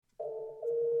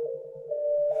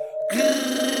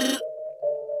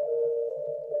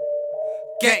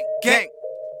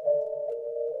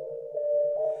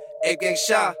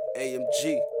Gangsta,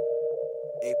 AMG,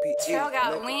 APE. Trail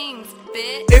got wings,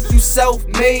 bitch. If you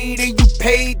self-made and you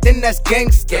paid, then that's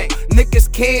gangsta. Niggas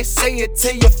can't say it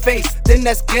to your face, then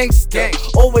that's gangsta.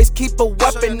 Always keep a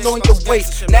weapon on your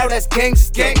waist, now that's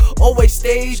gangsta. Always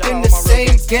stayed in the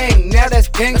same gang, now that's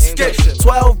gangsta.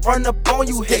 12 run up on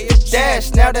you, hit the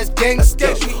dash, now that's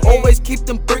gangsta. Always keep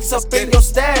them bricks up in your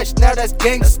stash, now that's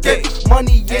gangsta.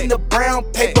 Money in the brown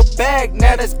paper bag,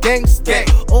 now that's gangsta.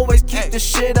 Always keep the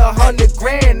shit 100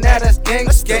 grand, now that's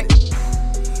gangsta.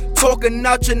 Talking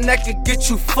out your neck and get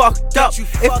you fucked up.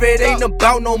 If it ain't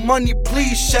about no money,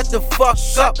 please shut the fuck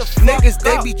up. Niggas,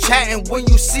 they be chatting when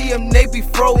you see them, they be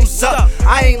froze up.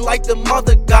 I ain't like them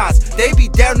other guys, they be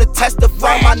down to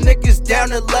testify. My niggas down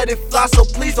to let it fly, so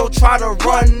please don't try to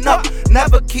run up.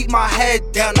 Never keep my head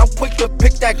down, I'm quick to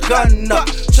pick that gun up.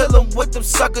 Chillin' with them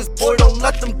suckers, boy, don't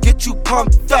let them get you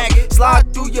pumped up.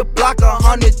 Slide through your block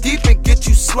 100 deep and get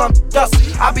you slumped up.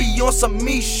 I be on some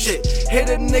me shit, hit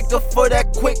a nigga for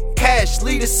that quick cash,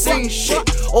 lead the scene shit.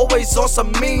 Always on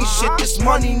some mean shit. This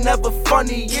money never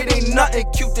funny, it ain't nothing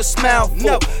cute to smile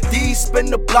for. These spin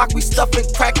the block, we stuffing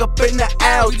crack up in the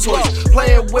Altoids.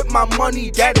 Playing with my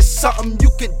money, that is something you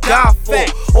could die for.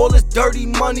 All this dirty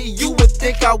money, you would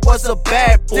think I was a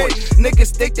bad boy.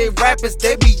 Niggas think they rappers,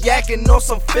 they be yakking on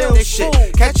some film shit.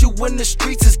 Catch you in the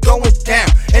streets, it's going down,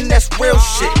 and that's real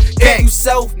shit. If you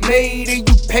self-made and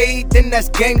you paid, then that's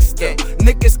gangsta.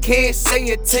 Niggas can't say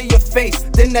it to your face,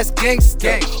 then that's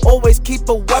gangsta. Always keep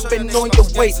a weapon on your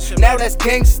waist, now that's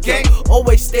gangsta.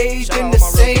 Always stayed in the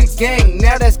same gang,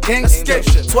 now that's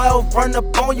gangsta. 12 run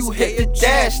up on you, hit the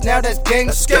dash, now that's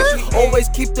gangsta. Always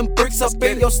keep them bricks up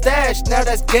in your stash, now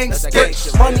that's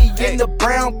gangsta. Money in the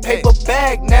brown paper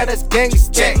bag, now that's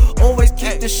gangsta. Always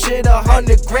keep the shit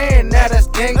 100 grand, now that's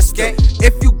gangsta.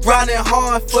 If you grinding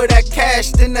hard for that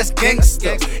cash, then that's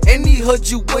gangsta. Any hood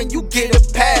you win, you get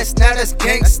a pass, now that's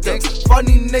gangsta.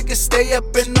 Funny niggas stay up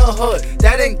in the hood,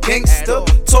 that ain't gangsta.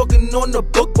 Talking on the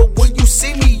book, but when you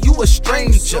see me, you a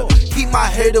stranger. Keep my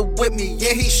hitter with me,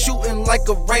 yeah, he shooting like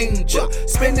a ranger.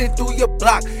 Spinning through your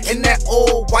block in that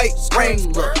old white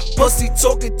Wrangler. Pussy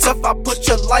talking tough, I put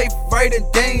your life right in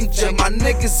danger. My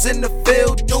niggas in the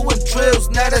field doing drills,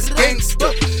 now that's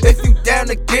gangsta. If you down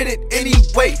to get it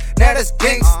anyway, now that's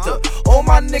gangsta. All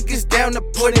my niggas down to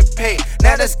put in pay,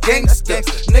 now that's gangsta.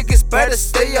 Niggas better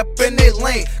stay up in their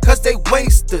lane, cause they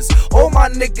wasters. All my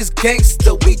niggas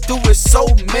gangsta, we do it so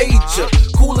major.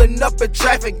 Cooling up in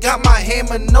traffic, got my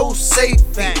hammer, no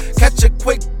safety. Catch a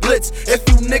quick blitz if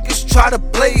you niggas try to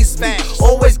blaze me.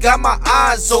 Always got my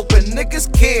eyes open,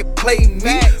 niggas can't play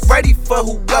me. Ready for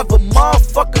whoever,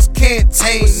 motherfuckers can't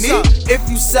tame me. If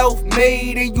you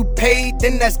self-made and you paid,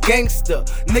 then that's gangsta.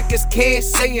 Niggas can't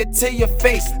say it to your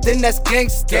face, then that's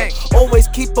gangsta. Always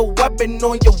keep a weapon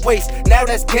on your waist, now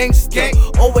that's gangsta.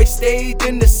 Always stayed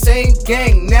in the same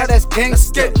gang, now that's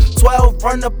gangsta. 12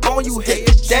 run up on you, hit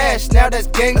the dash, now that's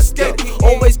gangsta.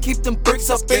 Always keep them bricks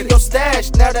up in your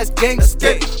stash, now that's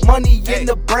gangsta. Money in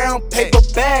the brown paper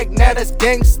bag, now that's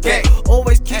gangsta.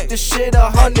 Always keep the shit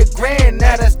 100 grand,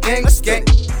 now that's gangsta.